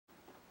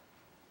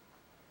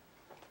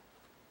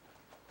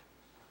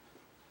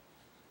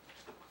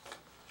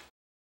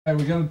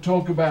We're going to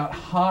talk about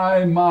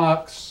high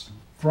marks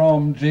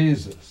from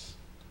Jesus.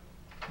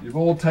 You've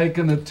all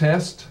taken a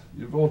test.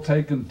 You've all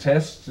taken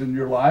tests in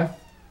your life.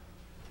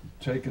 You've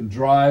taken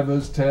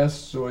driver's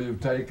tests, or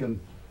you've taken,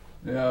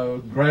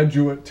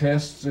 graduate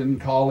tests in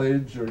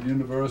college or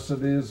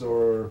universities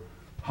or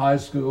high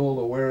school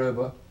or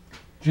wherever.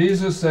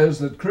 Jesus says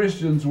that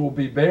Christians will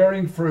be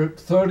bearing fruit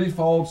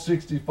 30-fold,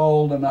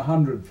 60-fold, and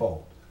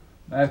 100-fold.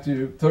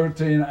 Matthew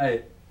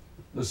 13:8.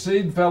 The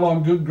seed fell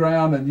on good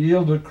ground and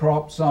yielded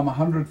crop, some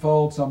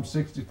 100-fold, some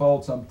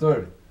 60-fold, some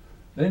 30.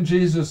 Then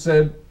Jesus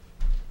said,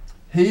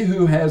 he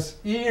who has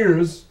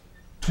ears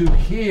to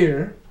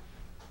hear,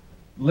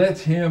 let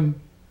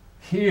him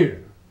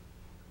hear.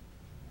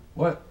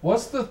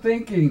 What's the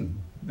thinking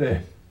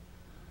there?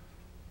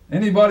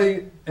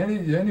 Anybody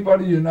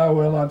you know,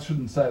 well, I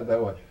shouldn't say it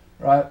that way,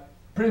 right?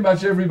 Pretty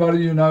much everybody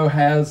you know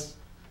has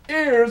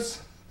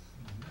ears,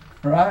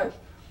 right?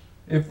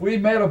 If we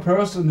met a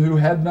person who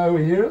had no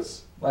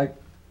ears, like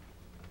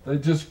they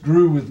just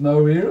grew with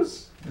no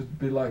ears, it'd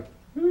be like,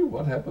 ooh,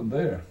 what happened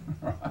there?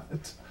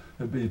 Right?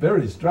 It'd be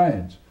very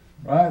strange,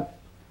 right?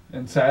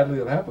 And sadly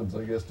it happens,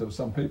 I guess, to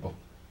some people.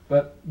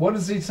 But what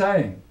is he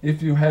saying?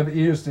 If you have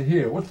ears to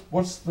hear,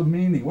 what's the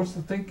meaning? What's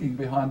the thinking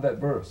behind that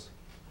verse?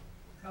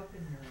 Open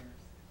your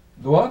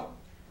ears. The what?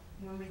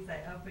 When we say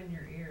open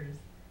your ears,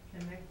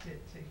 connect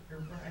it to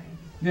your brain.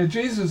 Yeah,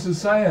 Jesus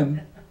is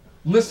saying,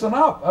 listen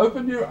up,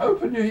 open your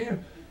ear.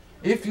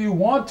 If you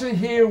want to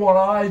hear what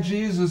I,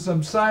 Jesus,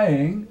 am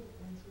saying,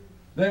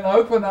 then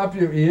open up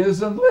your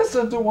ears and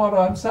listen to what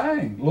I'm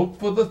saying. Look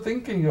for the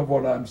thinking of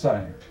what I'm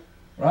saying,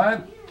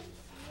 right?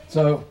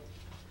 So,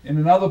 in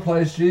another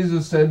place,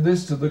 Jesus said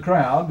this to the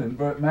crowd in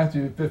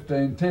Matthew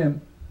 15:10,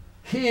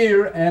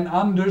 hear and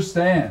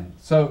understand.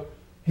 So,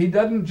 he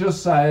doesn't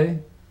just say,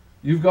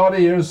 you've got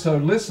ears, so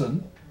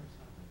listen.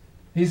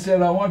 He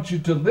said, I want you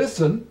to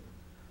listen,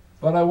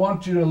 but I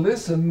want you to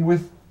listen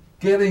with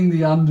getting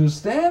the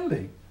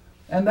understanding.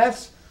 And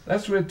that's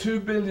where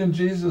 2 billion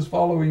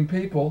Jesus-following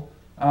people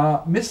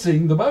are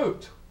missing the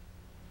boat.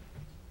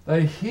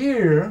 They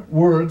hear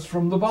words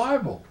from the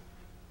Bible.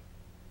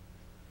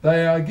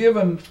 They are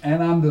given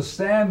an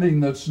understanding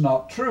that's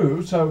not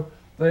true, so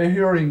they're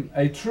hearing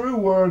a true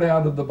word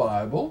out of the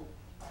Bible.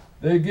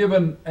 They're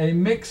given a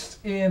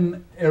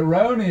mixed-in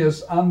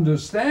erroneous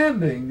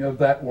understanding of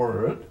that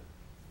word,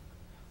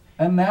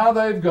 and now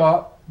they've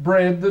got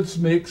bread that's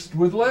mixed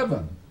with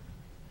leaven.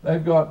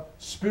 They've got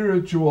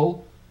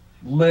spiritual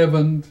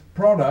leavened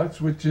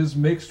products, which is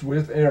mixed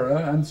with error,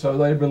 and so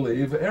they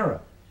believe error.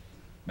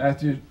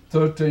 Matthew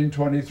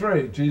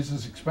 13:23,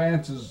 Jesus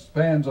expands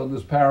on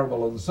this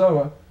parable of the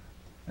sower,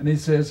 and he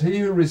says, he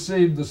who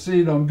received the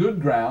seed on good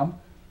ground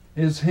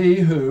is he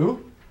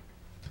who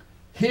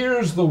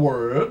hears the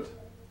word.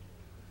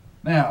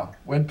 Now,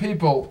 when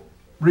people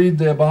read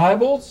their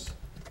Bibles,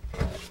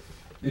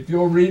 if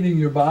you're reading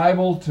your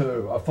Bible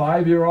to a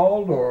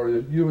 5-year-old, or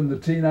you and the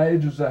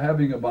teenagers are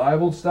having a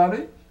Bible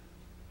study,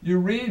 you're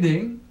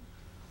reading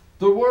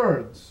the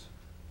words.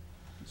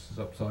 This is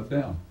upside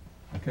down.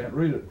 I can't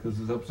read it because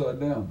it's upside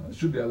down. I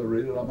should be able to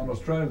read it. I'm an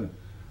Australian,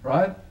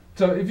 right?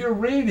 So if you're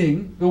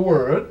reading the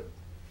word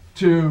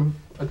to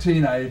a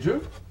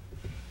teenager,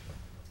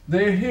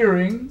 they're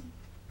hearing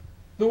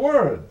the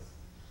word.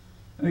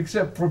 And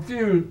except for a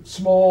few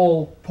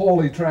small,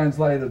 poorly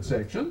translated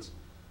sections,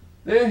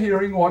 they're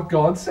hearing what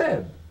God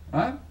said,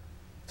 right?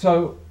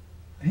 So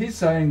he's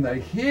saying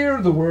they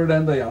hear the word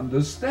and they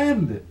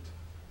understand it.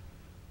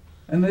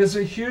 And there's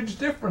a huge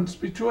difference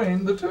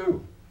between the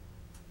two.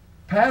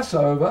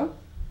 Passover,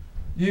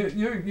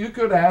 you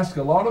could ask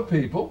a lot of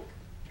people,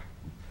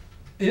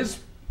 is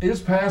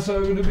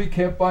Passover to be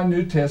kept by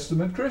New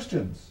Testament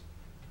Christians?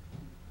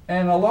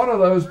 And a lot of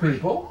those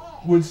people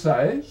would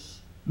say,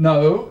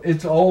 no,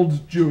 it's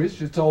Old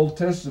Jewish, it's Old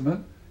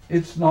Testament,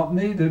 it's not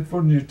needed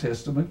for New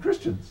Testament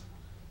Christians.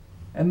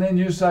 And then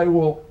you say,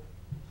 well,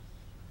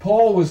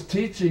 Paul was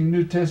teaching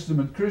New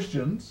Testament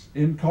Christians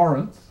in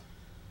Corinth,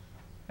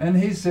 and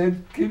he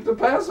said, keep the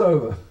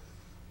Passover.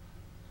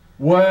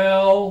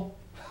 Well,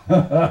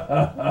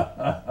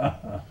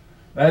 that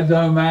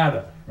don't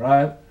matter,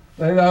 right?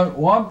 They don't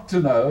want to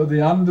know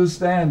the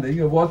understanding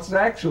of what's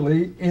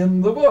actually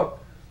in the book.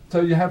 So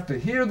you have to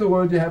hear the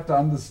word, you have to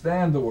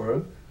understand the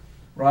word,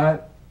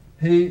 right?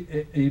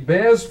 He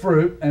bears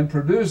fruit and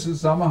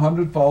produces some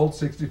 100-fold,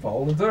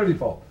 60-fold, and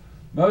 30-fold.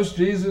 Most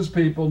Jesus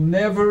people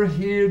never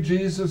hear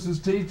Jesus'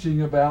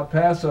 teaching about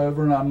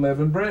Passover and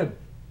unleavened bread.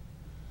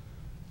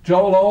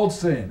 Joel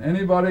Osteen,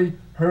 anybody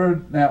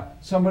heard? Now,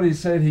 somebody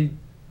said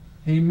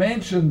he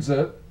mentions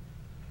it,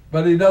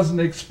 but he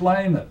doesn't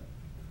explain it.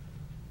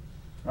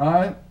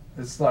 Right?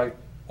 It's like,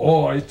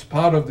 oh, it's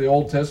part of the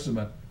Old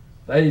Testament.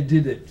 They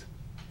did it.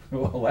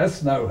 Well,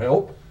 that's no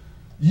help.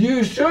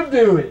 You should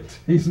do it.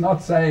 He's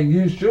not saying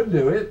you should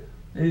do it.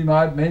 He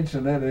might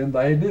mention it and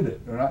they did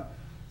it. Right?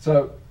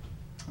 So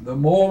the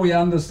more we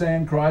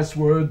understand Christ's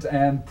words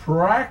and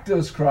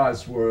practice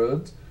Christ's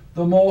words,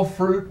 the more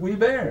fruit we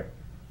bear.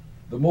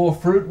 The more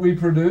fruit we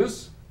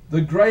produce,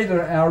 the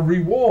greater our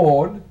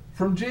reward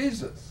from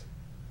Jesus.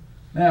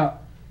 Now,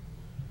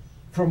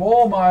 from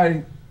all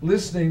my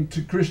listening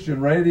to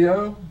Christian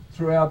radio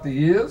throughout the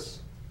years,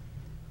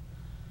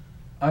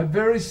 I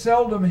very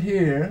seldom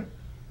hear,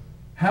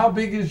 how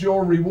big is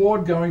your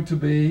reward going to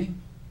be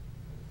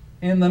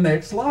in the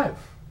next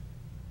life?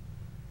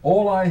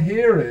 All I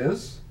hear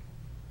is,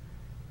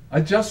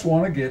 I just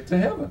want to get to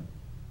heaven.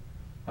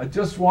 I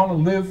just want to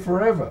live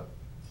forever.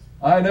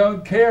 I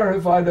don't care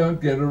if I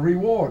don't get a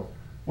reward.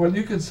 Well,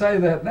 you could say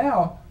that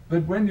now,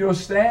 but when you're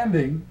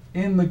standing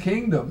in the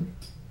kingdom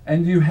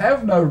and you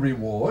have no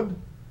reward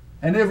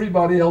and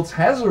everybody else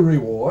has a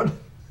reward,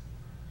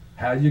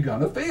 how are you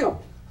going to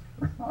feel?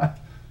 Right?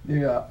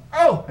 You go,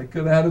 oh, I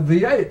could have had a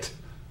V8.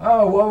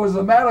 Oh, what was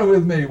the matter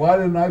with me? Why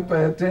didn't I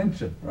pay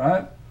attention?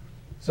 Right?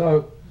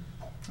 So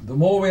the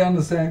more we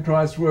understand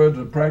Christ's words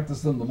and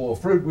practice them, the more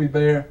fruit we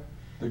bear,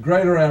 the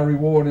greater our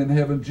reward in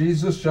heaven.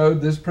 Jesus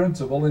showed this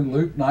principle in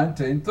Luke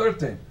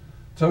 19:13.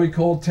 So he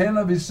called 10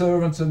 of his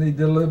servants and he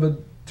delivered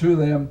to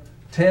them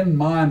 10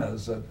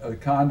 minas, a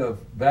kind of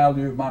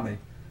value money,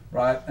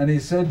 right? And he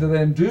said to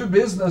them, do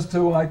business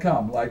till I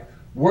come. Like,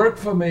 work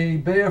for me,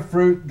 bear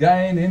fruit,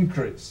 gain,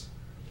 increase.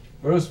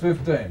 Verse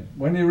 15,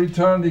 when he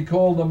returned, he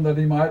called them that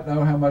he might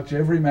know how much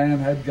every man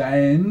had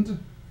gained,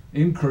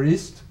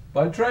 increased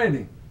by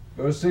trading.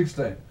 Verse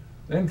 16,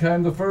 then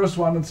came the first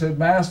one and said,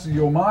 Master,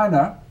 your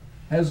mina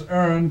has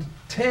earned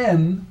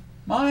 10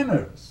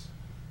 minas.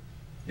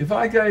 If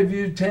I gave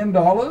you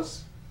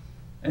 $10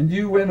 and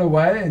you went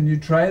away and you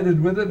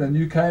traded with it and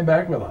you came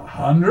back with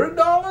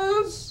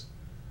 $100,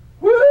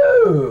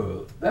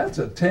 woo, that's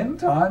a 10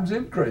 times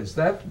increase.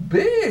 That's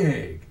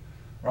big,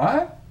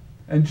 right?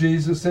 And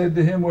Jesus said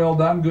to him, well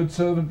done, good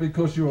servant,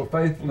 because you are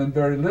faithful in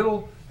very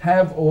little,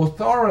 have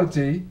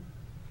authority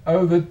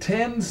over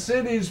 10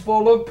 cities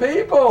full of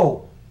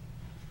people.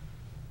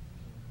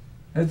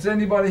 Has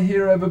anybody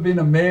here ever been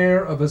a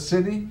mayor of a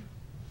city?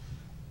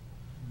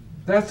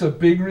 That's a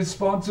big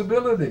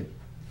responsibility.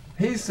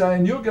 He's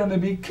saying you're going to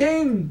be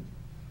king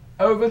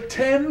over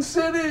 10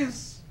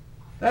 cities.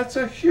 That's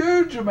a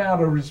huge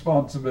amount of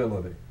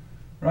responsibility.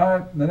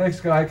 Right? And the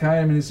next guy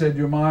came and he said,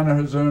 your mina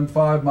has earned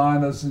 5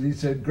 minas. And he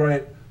said,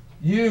 great,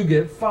 you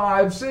get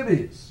 5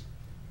 cities.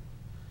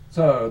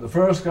 So the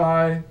first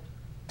guy,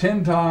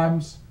 10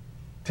 times,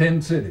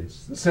 10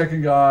 cities. The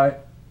second guy,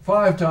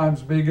 5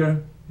 times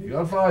bigger, he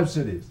got 5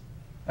 cities.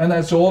 And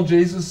that's all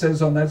Jesus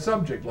says on that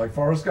subject, like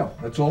Forrest Gump.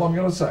 That's all I'm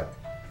going to say.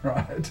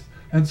 Right?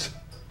 And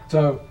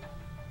so,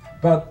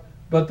 but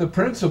the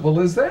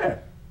principle is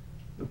there.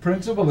 The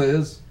principle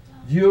is,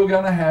 you're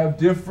going to have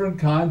different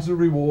kinds of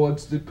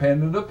rewards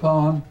dependent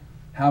upon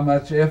how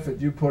much effort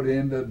you put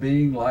into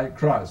being like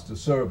Christ, to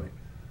serving.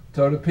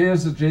 So it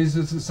appears that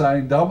Jesus is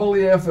saying double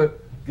the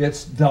effort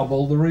gets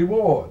double the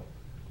reward.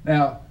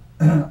 Now,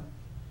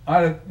 I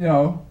don't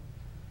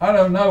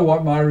know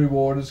what my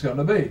reward is going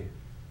to be,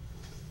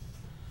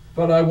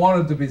 but I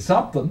want it to be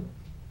something,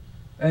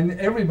 and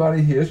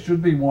everybody here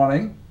should be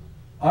wanting,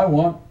 I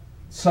want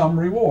some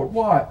reward.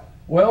 Why?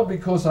 Well,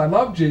 because I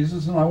love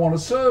Jesus and I want to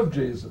serve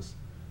Jesus.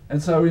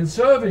 And so in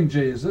serving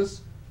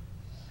Jesus,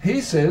 he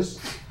says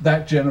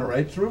that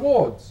generates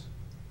rewards.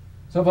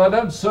 So if I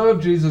don't serve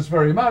Jesus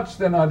very much,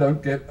 then I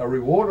don't get a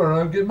reward, or I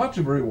don't get much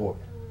of a reward.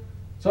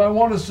 So I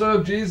want to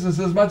serve Jesus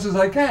as much as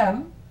I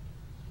can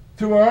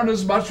to earn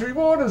as much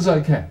reward as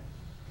I can.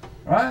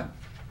 Right?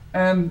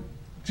 And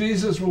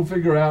Jesus will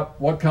figure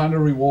out what kind of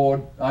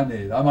reward I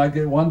need. I might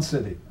get 1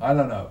 city. I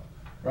don't know.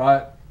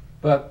 Right?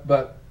 But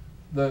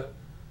the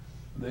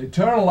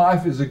eternal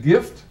life is a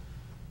gift.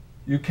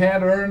 You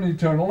can't earn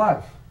eternal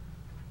life.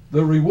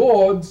 The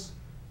rewards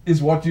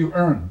is what you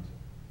earned.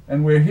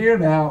 And we're here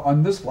now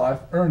on this life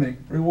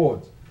earning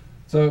rewards.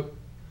 So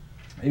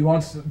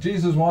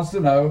Jesus wants to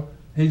know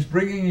he's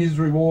bringing his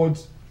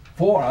rewards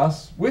for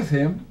us with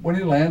him when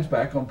he lands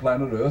back on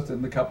planet Earth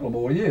in a couple of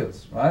more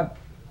years, right?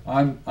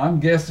 I'm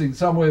guessing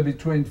somewhere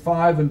between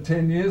 5 and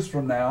 10 years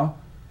from now,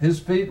 his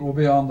feet will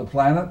be on the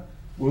planet,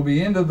 we'll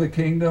be into the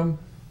kingdom,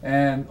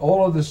 and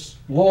all of this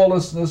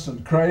lawlessness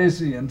and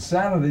crazy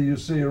insanity you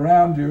see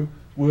around you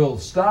will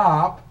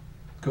stop,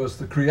 because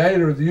the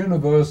creator of the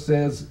universe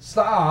says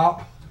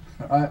stop,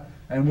 right?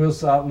 And we'll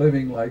start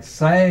living like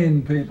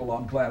sane people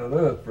on planet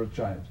Earth for a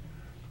change.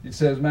 He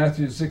says,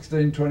 Matthew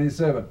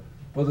 16:27,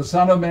 for the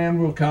Son of Man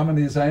will come and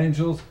his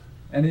angels,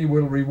 and he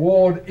will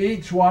reward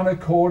each one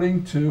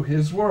according to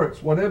his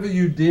works. Whatever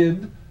you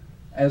did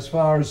as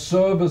far as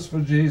service for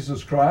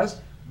Jesus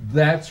Christ,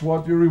 that's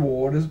what your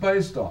reward is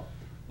based on.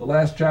 The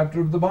last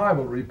chapter of the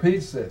Bible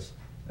repeats this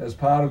as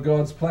part of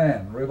God's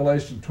plan.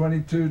 Revelation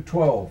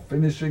 22:12,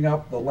 finishing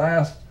up the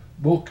last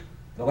book,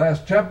 the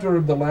last chapter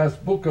of the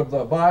last book of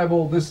the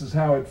Bible. This is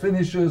how it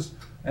finishes.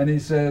 And he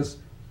says,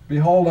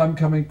 behold, I'm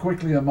coming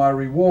quickly, and my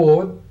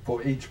reward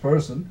for each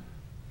person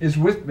is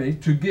with me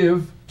to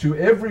give to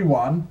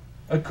everyone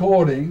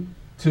according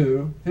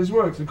to his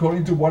works,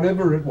 according to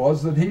whatever it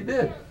was that he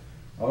did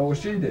or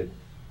she did.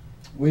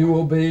 We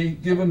will be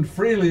given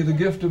freely the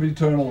gift of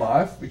eternal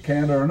life. We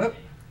can't earn it.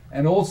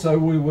 And also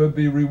we will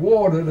be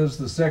rewarded as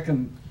the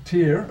second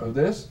tier of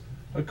this,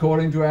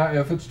 according to our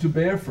efforts to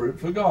bear fruit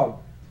for God.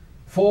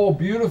 4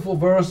 beautiful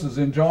verses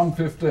in John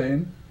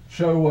 15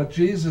 show what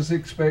Jesus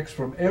expects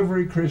from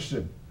every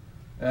Christian.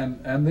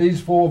 And these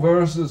 4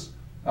 verses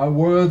are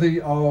worthy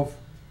of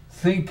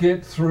think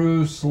it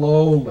through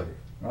slowly,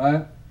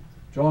 right?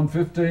 John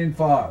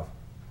 15:5.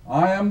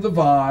 I am the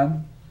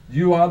vine,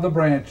 you are the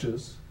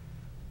branches.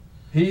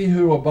 He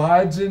who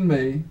abides in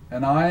me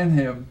and I in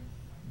him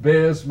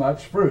bears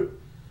much fruit.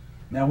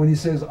 Now when he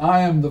says I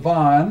am the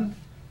vine,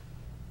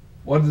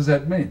 what does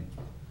that mean?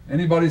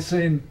 Anybody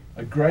seen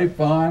a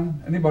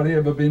grapevine? Anybody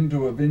ever been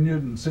to a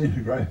vineyard and seen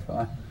a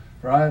grapevine?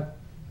 Right?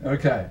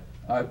 Okay.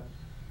 I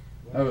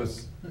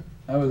was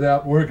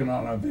out working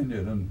on a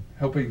vineyard and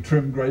helping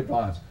trim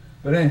grapevines.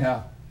 But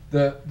anyhow,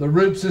 the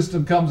root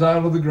system comes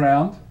out of the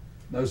ground,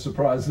 no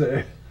surprise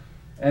there,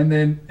 and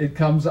then it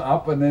comes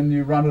up and then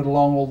you run it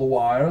along all the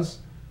wires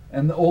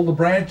and all the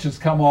branches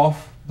come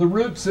off the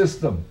root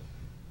system.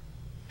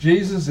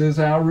 Jesus is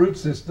our root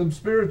system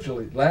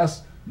spiritually.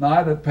 Last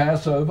night at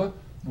Passover,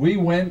 we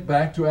went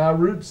back to our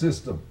root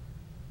system,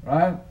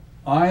 right?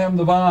 I am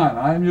the vine,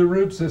 I am your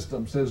root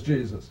system, says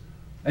Jesus.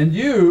 And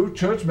you,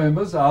 church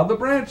members, are the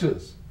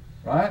branches,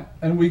 right?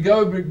 And we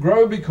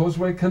grow because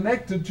we're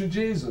connected to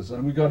Jesus.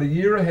 And we've got a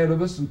year ahead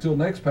of us until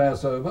next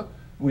Passover.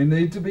 We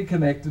need to be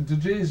connected to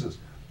Jesus.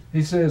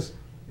 He says,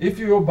 if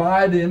you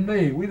abide in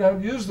me, we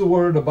don't use the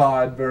word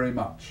abide very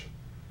much,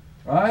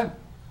 right?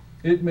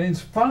 It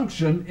means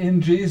function in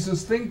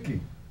Jesus'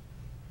 thinking.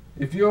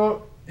 If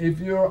you're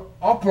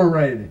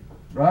operating,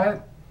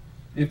 right?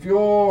 If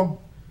your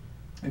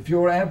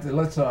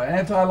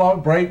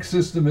anti-lock brake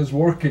system is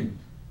working,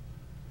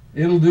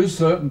 it'll do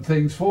certain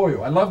things for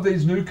you. I love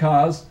these new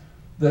cars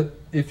that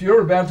if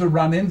you're about to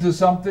run into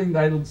something,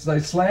 they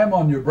slam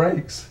on your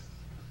brakes.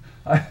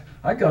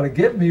 I got to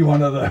get me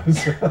one of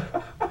those.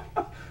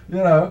 You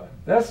know,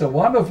 that's a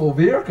wonderful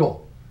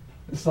vehicle.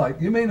 It's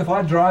like, you mean if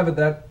I drive at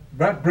that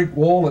brick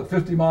wall at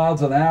 50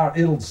 miles an hour,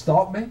 it'll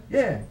stop me?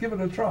 Yeah, give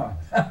it a try.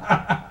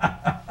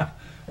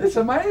 It's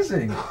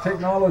amazing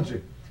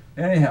technology.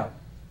 Anyhow,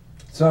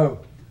 so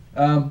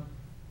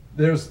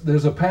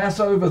there's a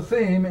Passover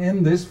theme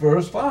in this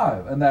verse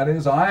 5, and that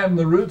is, I am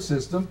the root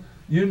system.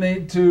 You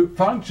need to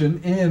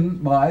function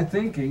in my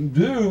thinking,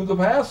 do the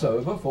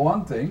Passover for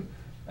one thing,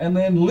 and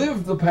then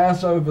live the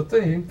Passover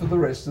theme for the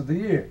rest of the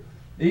year.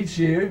 Each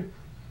year,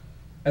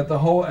 at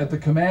the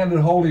commanded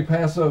Holy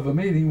Passover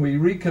meeting, we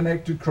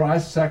reconnect to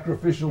Christ's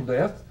sacrificial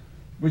death,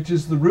 which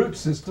is the root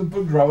system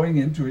for growing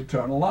into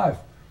eternal life.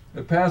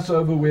 At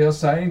Passover, we are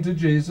saying to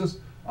Jesus,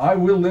 I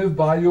will live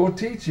by your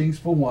teachings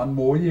for one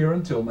more year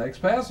until next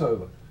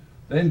Passover.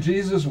 Then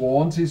Jesus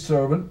warns his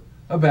servant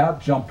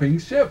about jumping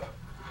ship.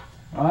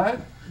 Right?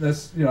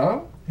 That's,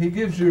 he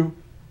gives you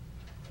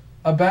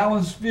a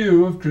balanced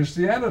view of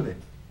Christianity.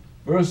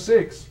 Verse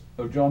 6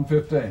 of John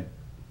 15.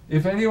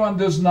 If anyone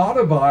does not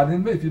abide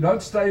in me, if you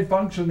don't stay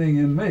functioning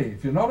in me,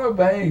 if you're not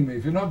obeying me,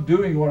 if you're not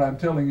doing what I'm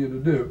telling you to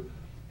do,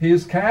 he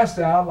is cast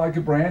out like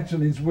a branch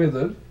and he's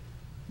withered.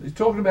 He's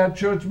talking about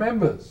church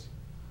members.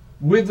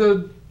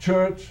 Withered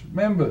church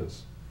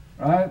members,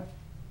 right?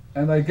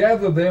 And they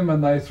gather them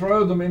and they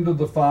throw them into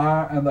the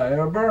fire and they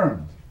are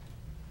burned.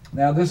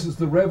 Now this is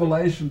the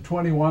Revelation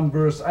 21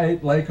 verse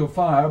 8 lake of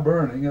fire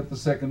burning at the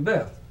second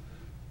death,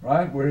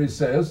 right? Where he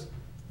says,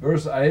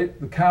 verse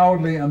 8, the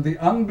cowardly and the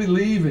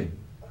unbelieving.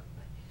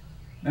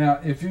 Now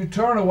if you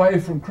turn away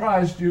from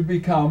Christ, you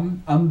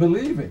become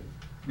unbelieving.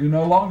 You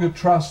no longer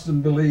trust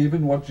and believe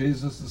in what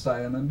Jesus is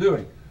saying and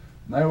doing.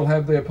 And they will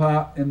have their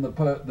part in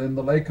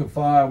the lake of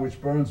fire,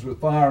 which burns with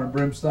fire and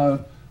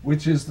brimstone,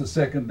 which is the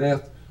second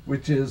death,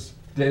 which is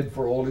dead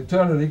for all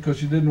eternity,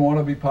 because you didn't want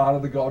to be part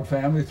of the God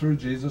family through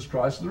Jesus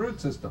Christ, the root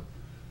system.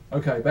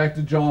 Okay, back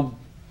to John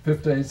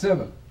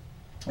 15:7.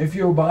 If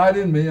you abide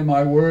in me and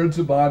my words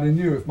abide in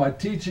you, if my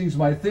teachings,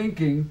 my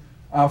thinking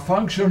are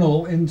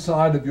functional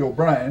inside of your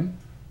brain,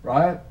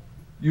 right,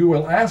 you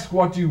will ask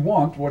what you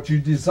want, what you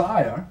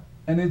desire,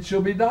 and it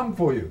shall be done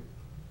for you.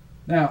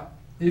 Now,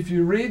 if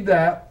you read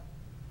that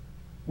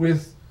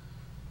with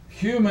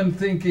human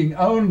thinking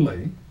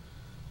only,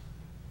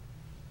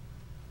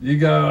 you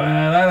go,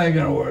 that ain't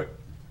going to work.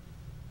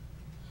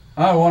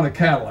 I want a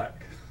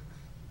Cadillac.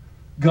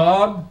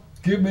 God,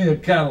 give me a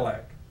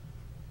Cadillac.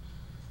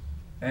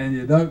 And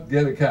you don't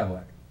get a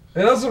Cadillac.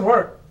 It doesn't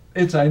work.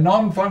 It's a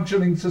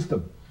non-functioning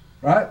system,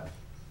 right?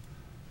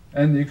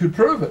 And you could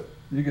prove it.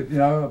 You could,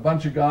 a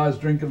bunch of guys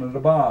drinking at a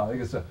bar. You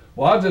could say,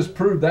 well, I'll just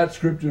prove that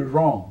scripture is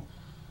wrong.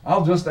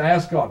 I'll just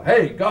ask God,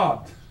 hey,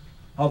 God.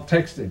 I'll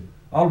text him.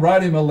 I'll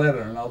write him a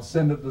letter and I'll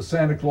send it to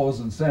Santa Claus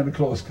and Santa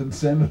Claus can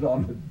send it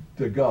on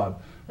to God,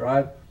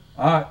 right?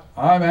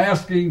 I'm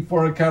asking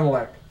for a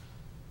Cadillac.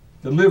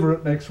 Deliver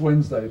it next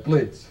Wednesday,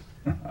 please.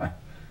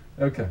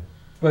 Okay.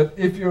 But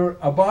if you're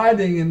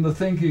abiding in the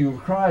thinking of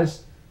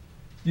Christ,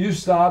 you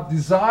start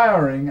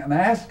desiring and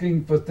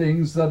asking for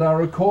things that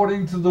are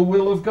according to the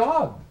will of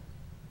God.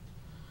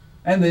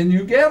 And then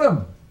you get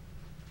them.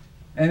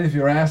 And if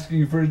you're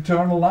asking for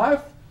eternal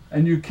life,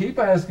 and you keep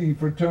asking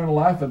for eternal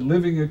life and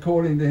living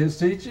according to his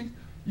teaching,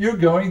 you're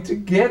going to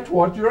get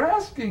what you're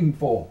asking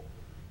for.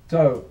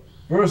 So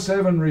Verse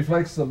 7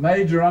 reflects the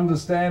major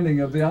understanding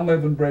of the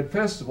unleavened bread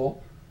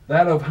festival,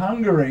 that of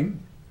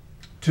hungering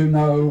to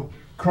know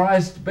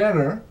Christ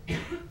better,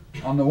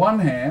 on the one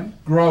hand,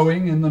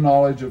 growing in the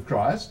knowledge of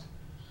Christ,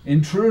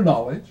 in true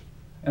knowledge,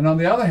 and on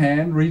the other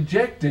hand,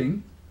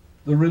 rejecting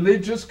the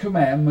religious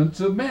commandments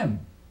of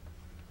men.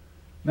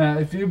 Now,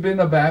 if you've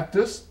been a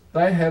Baptist,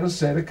 they had a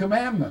set of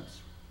commandments.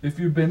 If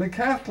you've been a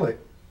Catholic,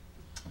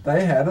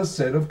 they had a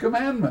set of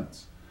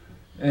commandments.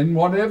 In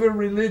whatever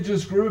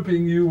religious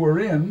grouping you were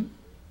in,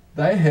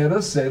 they had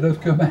a set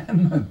of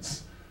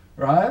commandments,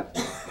 right?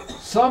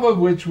 Some of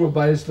which were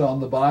based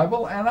on the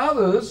Bible, and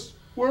others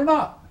were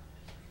not.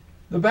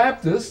 The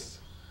Baptists,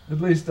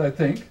 at least I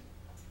think,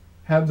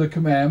 have the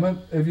commandment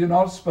if you're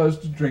not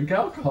supposed to drink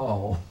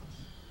alcohol,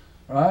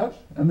 right?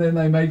 And then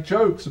they make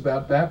jokes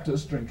about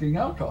Baptists drinking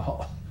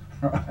alcohol,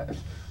 right?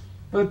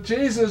 But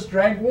Jesus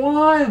drank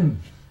wine.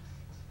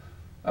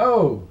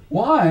 Oh,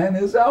 wine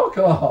is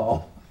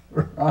alcohol,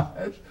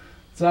 right?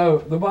 So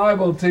the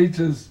Bible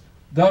teaches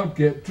don't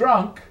get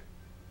drunk.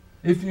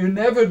 If you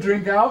never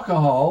drink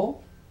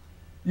alcohol,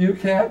 you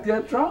can't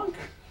get drunk.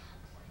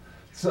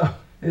 So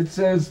it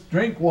says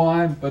drink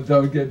wine, but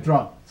don't get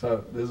drunk.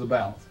 So there's a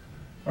balance.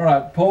 All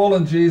right, Paul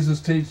and Jesus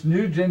teach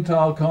new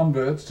Gentile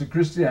converts to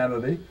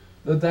Christianity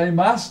that they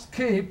must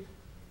keep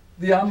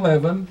the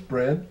unleavened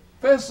bread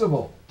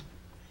festival.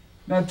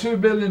 Now, 2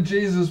 billion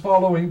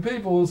Jesus-following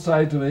people will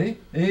say to me,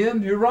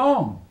 Ian, you're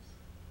wrong.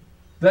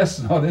 That's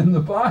not in the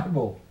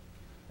Bible.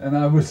 And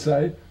I would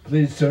say,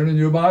 please turn in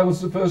your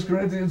Bibles to 1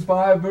 Corinthians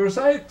 5, verse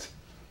 8.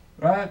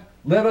 Right?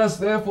 Let us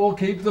therefore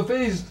keep the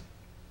feast,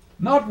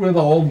 not with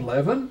old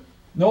leaven,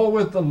 nor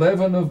with the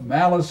leaven of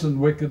malice and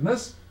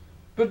wickedness,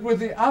 but with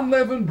the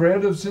unleavened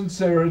bread of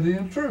sincerity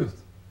and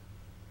truth.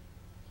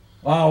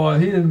 Oh, well,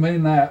 he didn't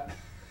mean that.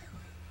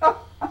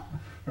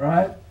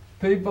 Right?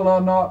 People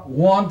are not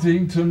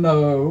wanting to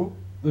know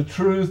the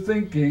true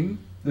thinking,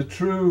 the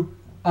true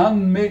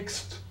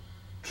unmixed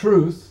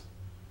truth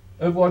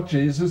of what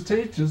Jesus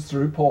teaches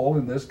through Paul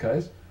in this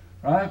case.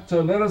 Right?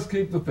 So let us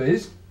keep the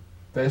feast,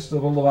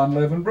 festival of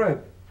unleavened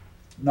bread,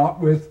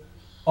 not with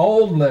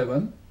old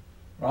leaven,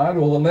 right,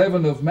 or the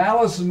leaven of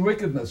malice and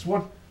wickedness.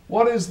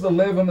 What is the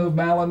leaven of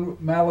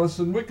malice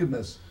and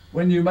wickedness?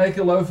 When you make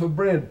a loaf of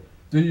bread,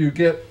 do you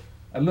get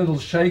a little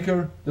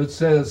shaker that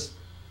says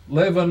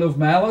leaven of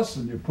malice,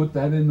 and you put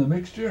that in the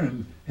mixture,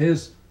 and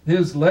here's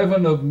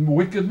leaven of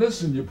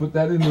wickedness, and you put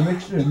that in the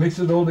mixture and mix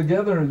it all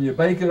together and you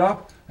bake it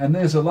up, and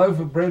there's a loaf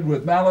of bread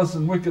with malice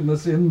and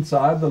wickedness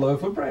inside the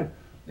loaf of bread.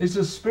 It's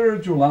a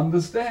spiritual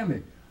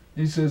understanding.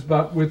 He says,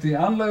 but with the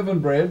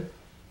unleavened bread,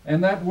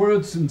 and that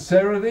word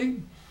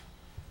sincerity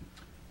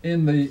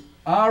in the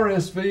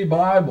RSV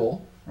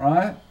Bible,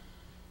 right,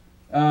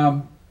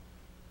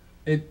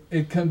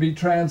 it can be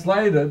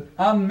translated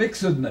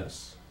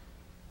unmixedness.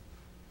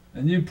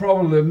 And you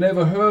probably have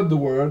never heard the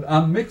word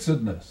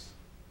unmixedness,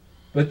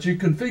 but you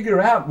can figure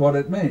out what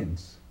it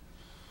means.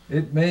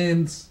 It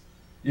means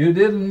you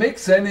didn't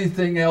mix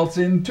anything else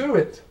into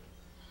it.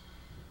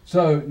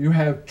 So you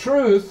have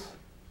truth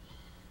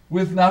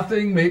with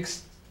nothing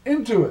mixed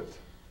into it.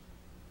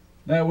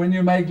 Now when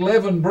you make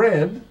leavened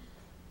bread,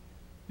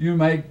 you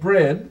make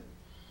bread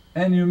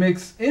and you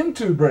mix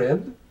into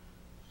bread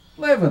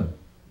leaven,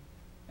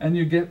 and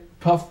you get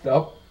puffed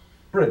up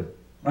bread,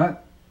 right?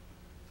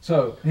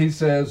 So he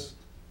says,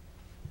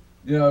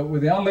 you know,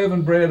 with the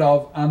unleavened bread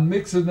of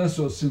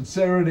unmixedness or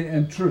sincerity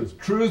and truth.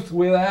 Truth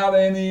without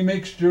any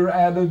mixture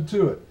added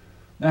to it.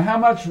 Now, how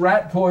much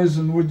rat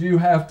poison would you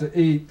have to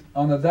eat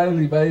on a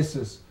daily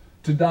basis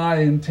to die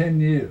in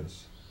 10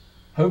 years?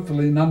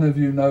 Hopefully none of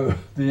you know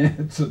the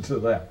answer to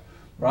that,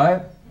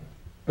 right?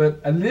 But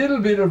a little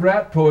bit of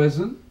rat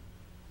poison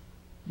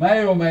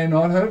may or may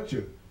not hurt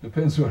you.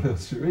 Depends what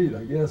else you eat,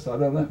 I guess. I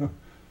don't know.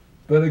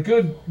 But a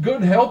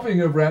good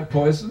helping of rat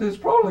poison is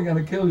probably going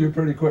to kill you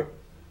pretty quick,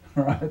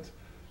 right?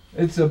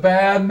 It's a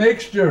bad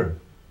mixture.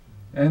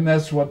 And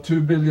that's what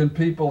 2 billion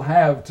people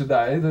have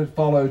today that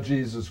follow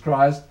Jesus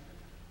Christ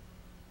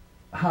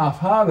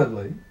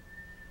half-heartedly,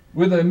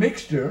 with a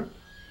mixture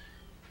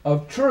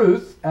of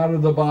truth out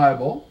of the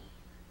Bible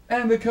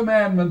and the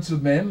commandments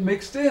of men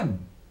mixed in.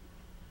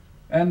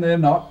 And they're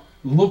not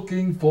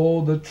looking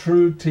for the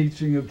true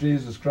teaching of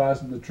Jesus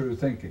Christ and the true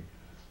thinking.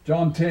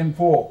 John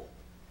 10:4.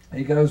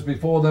 He goes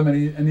before them,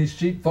 and his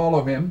sheep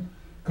follow him,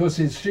 because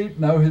his sheep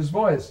know his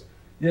voice.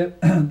 Yet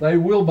they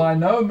will by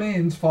no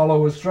means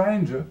follow a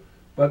stranger,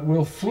 but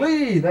will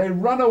flee. They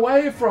run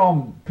away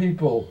from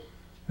people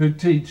who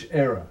teach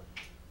error.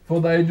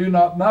 For they do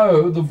not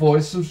know the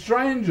voice of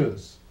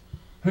strangers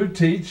who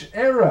teach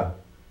error,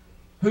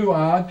 who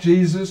are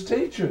Jesus'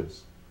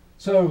 teachers.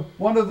 So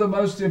one of the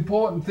most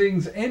important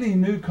things any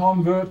new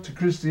convert to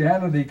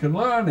Christianity can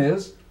learn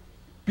is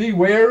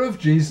beware of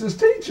Jesus'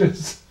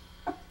 teachers.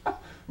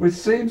 Which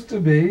seems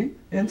to be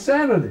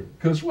insanity.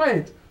 Because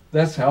wait,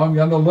 that's how I'm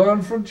going to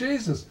learn from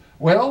Jesus.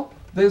 Well,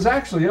 there's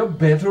actually a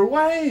better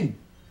way.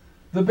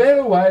 The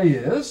better way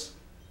is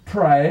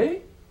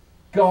pray,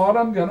 God,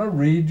 I'm going to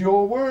read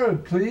your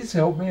word. Please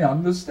help me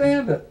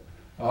understand it.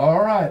 All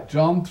right,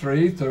 John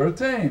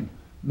 3:13.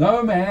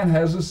 no man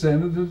has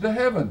ascended into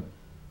heaven.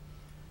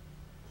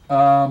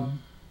 Can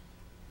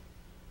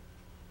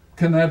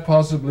that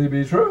possibly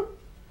be true?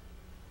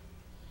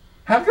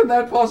 How can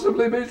that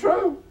possibly be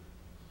true?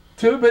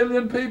 2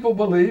 billion people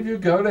believe you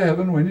go to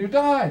heaven when you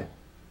die.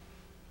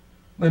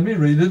 Let me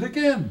read it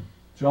again.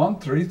 John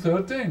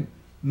 3:13.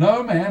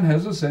 No man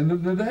has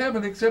ascended into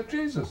heaven except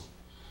Jesus.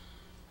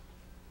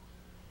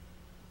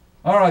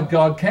 All right,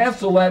 God,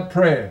 cancel that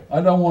prayer.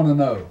 I don't want to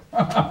know.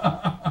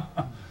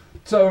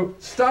 So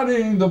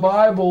studying the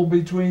Bible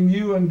between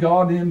you and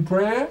God in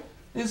prayer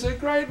is a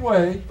great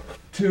way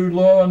to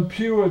learn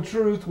pure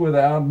truth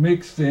without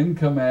mixed in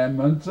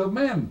commandments of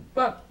men.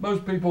 But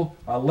most people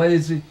are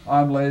lazy.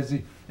 I'm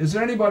lazy. Is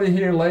there anybody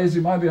here lazy?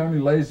 Am I the only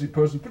lazy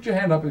person? Put your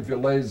hand up if you're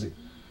lazy.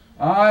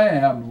 I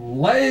am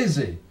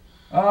lazy.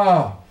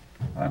 Ah,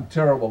 I'm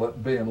terrible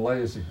at being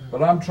lazy,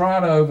 but I'm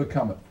trying to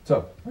overcome it.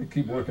 So we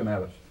keep working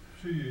at it.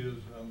 She is,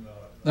 I'm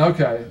not.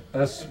 Okay,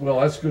 that's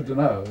good to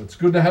know. It's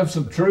good to have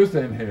some truth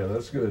in here.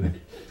 That's good.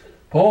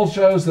 Paul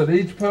shows that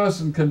each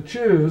person can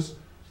choose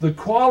the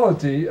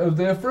quality of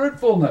their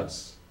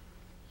fruitfulness.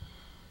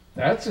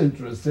 That's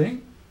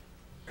interesting.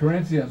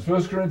 1 Corinthians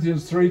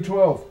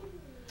 3:12.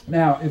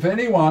 Now, if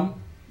anyone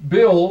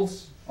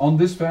builds on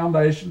this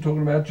foundation,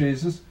 talking about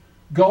Jesus,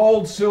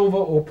 gold, silver,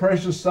 or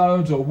precious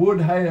stones, or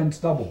wood, hay, and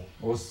stubble,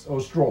 or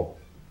straw,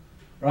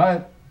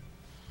 right?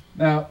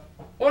 Now,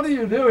 what are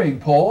you doing,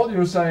 Paul?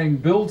 You're saying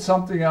build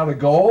something out of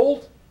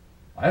gold?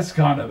 That's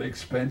kind of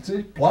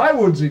expensive.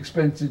 Plywood's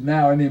expensive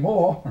now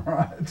anymore,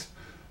 right?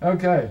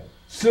 Okay.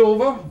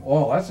 Silver,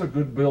 well, that's a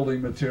good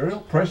building material.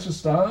 Precious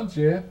stones,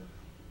 yeah.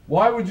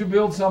 Why would you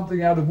build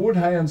something out of wood,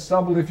 hay, and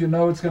stubble if you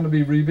know it's going to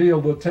be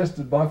revealed or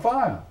tested by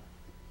fire?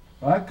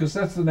 Right? Because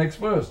that's the next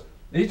verse.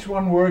 Each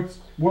one work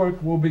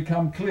will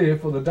become clear,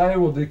 for the day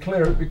will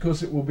declare it,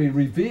 because it will be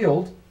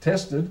revealed,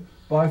 tested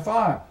by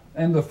fire.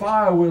 And the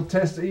fire will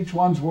test each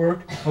one's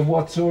work of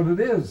what sort it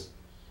is.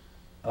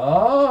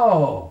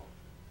 Oh,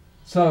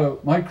 so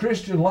my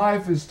Christian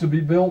life is to be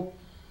built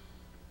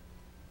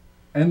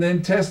and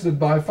then tested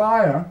by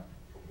fire,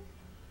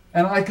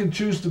 and I can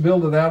choose to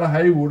build it out of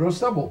hay, wood, or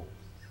stubble.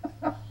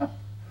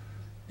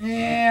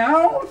 Yeah, I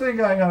don't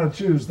think I'm going to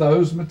choose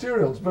those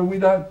materials, but we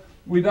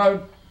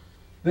don't,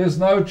 there's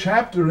no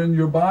chapter in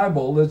your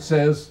Bible that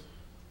says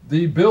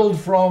the build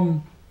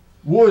from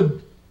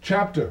wood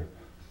chapter.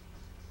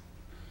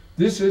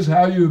 This is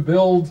how you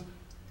build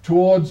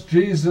towards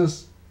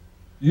Jesus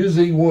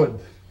using wood.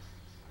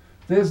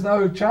 There's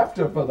no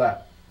chapter for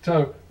that.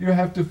 So you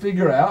have to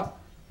figure out,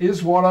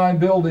 is what I'm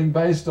building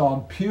based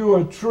on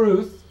pure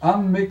truth,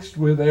 unmixed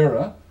with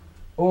error,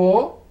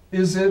 or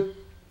is it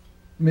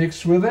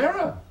mixed with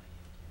error?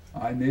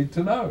 I need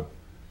to know.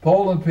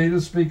 Paul and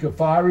Peter speak of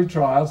fiery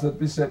trials that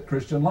beset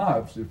Christian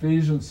lives.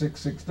 Ephesians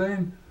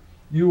 6:16,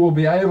 you will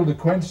be able to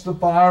quench the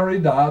fiery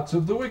darts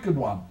of the wicked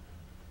one.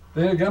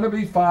 There are going to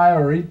be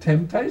fiery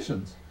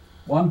temptations.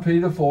 1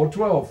 Peter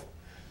 4:12,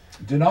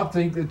 do not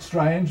think it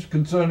strange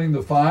concerning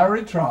the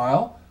fiery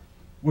trial,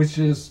 which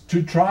is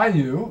to try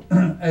you,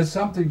 as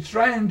something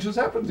strange has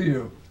happened to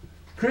you.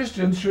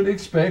 Christians should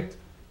expect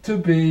to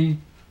be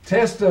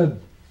tested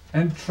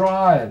and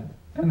tried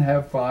and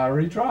have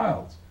fiery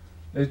trials.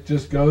 It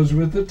just goes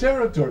with the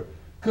territory.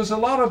 Because a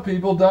lot of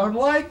people don't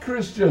like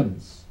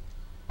Christians.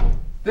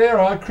 There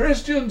are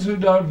Christians who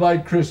don't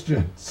like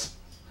Christians,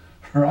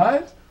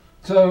 right?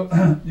 So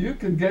you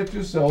can get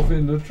yourself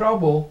into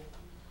trouble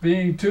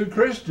being too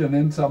Christian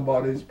in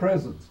somebody's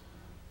presence.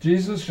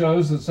 Jesus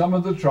shows that some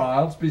of the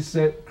trials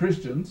beset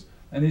Christians,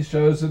 and he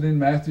shows it in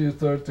Matthew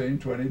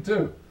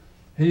 13:22.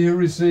 He who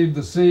received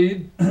the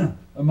seed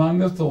among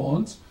the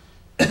thorns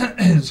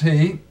is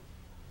he,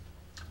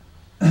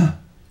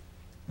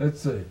 let's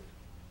see,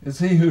 is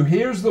he who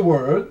hears the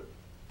word.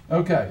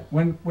 Okay,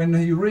 when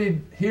you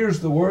read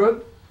hears the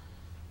word,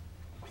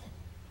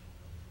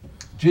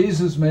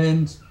 Jesus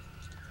means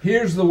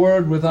hears the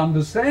word with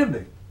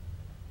understanding,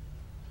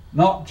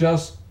 not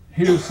just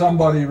hears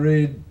somebody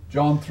read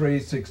John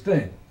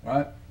 3:16,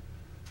 right?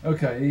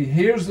 Okay, he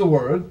hears the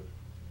word,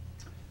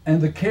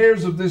 and the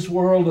cares of this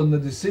world and the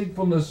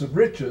deceitfulness of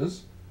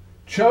riches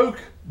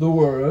choke the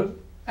word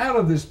out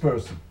of this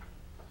person,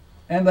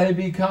 and they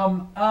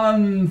become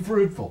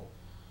unfruitful.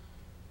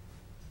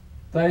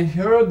 They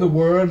heard the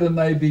word and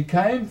they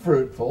became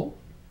fruitful,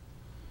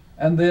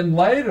 and then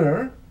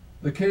later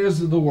the cares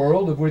of the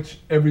world, of which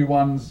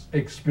everyone's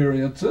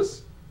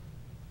experiences,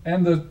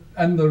 and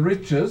the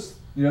riches,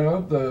 you know,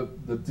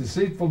 the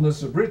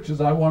deceitfulness of riches.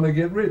 I want to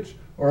get rich,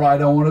 or I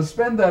don't want to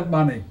spend that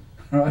money,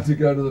 right, to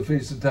go to the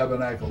Feast of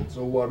Tabernacles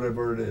or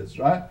whatever it is,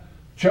 right?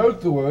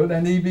 Choke the word,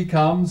 and he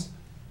becomes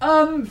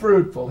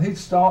unfruitful. He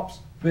stops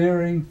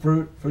bearing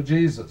fruit for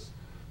Jesus.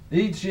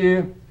 Each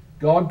year,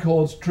 God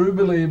calls true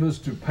believers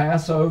to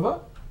Passover.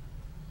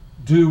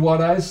 Do what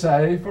I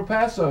say for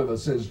Passover,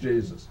 says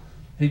Jesus.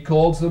 He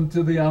calls them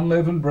to the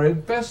unleavened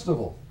bread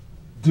festival.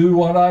 Do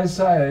what I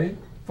say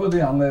for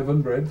the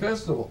unleavened bread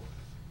festival.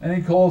 And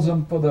he calls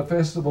them for the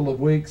festival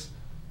of weeks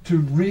to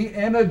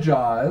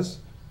re-energize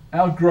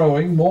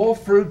outgrowing, more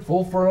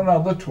fruitful for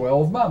another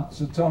 12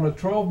 months. It's on a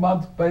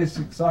 12-month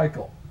basic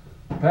cycle.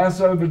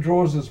 Passover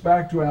draws us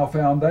back to our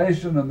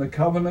foundation and the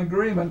covenant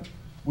agreement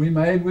we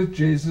made with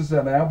Jesus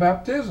at our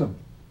baptism.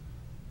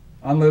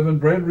 Unleavened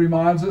bread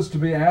reminds us to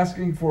be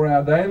asking for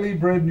our daily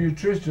bread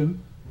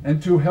nutrition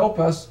and to help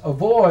us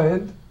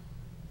avoid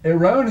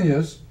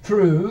erroneous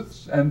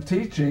truths and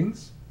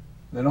teachings.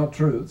 They're not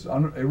truths,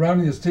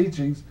 erroneous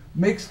teachings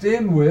mixed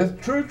in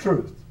with true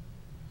truth.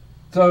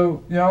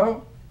 So, you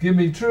know, give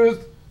me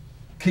truth,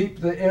 keep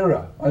the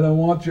error. I don't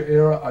want your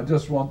error, I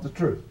just want the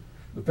truth.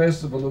 The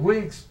Festival of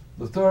Weeks,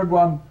 the third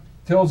one,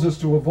 tells us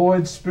to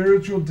avoid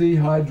spiritual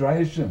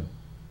dehydration.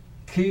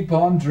 Keep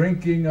on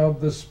drinking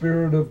of the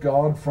Spirit of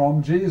God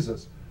from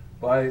Jesus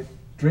by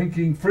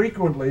drinking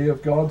frequently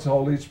of God's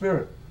Holy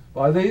Spirit.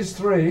 By these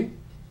three,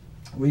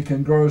 we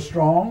can grow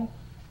strong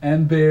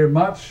and bear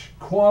much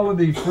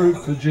quality fruit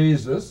for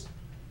Jesus,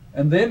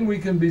 and then we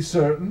can be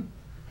certain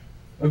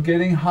of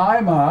getting high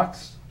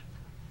marks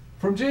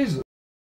from Jesus.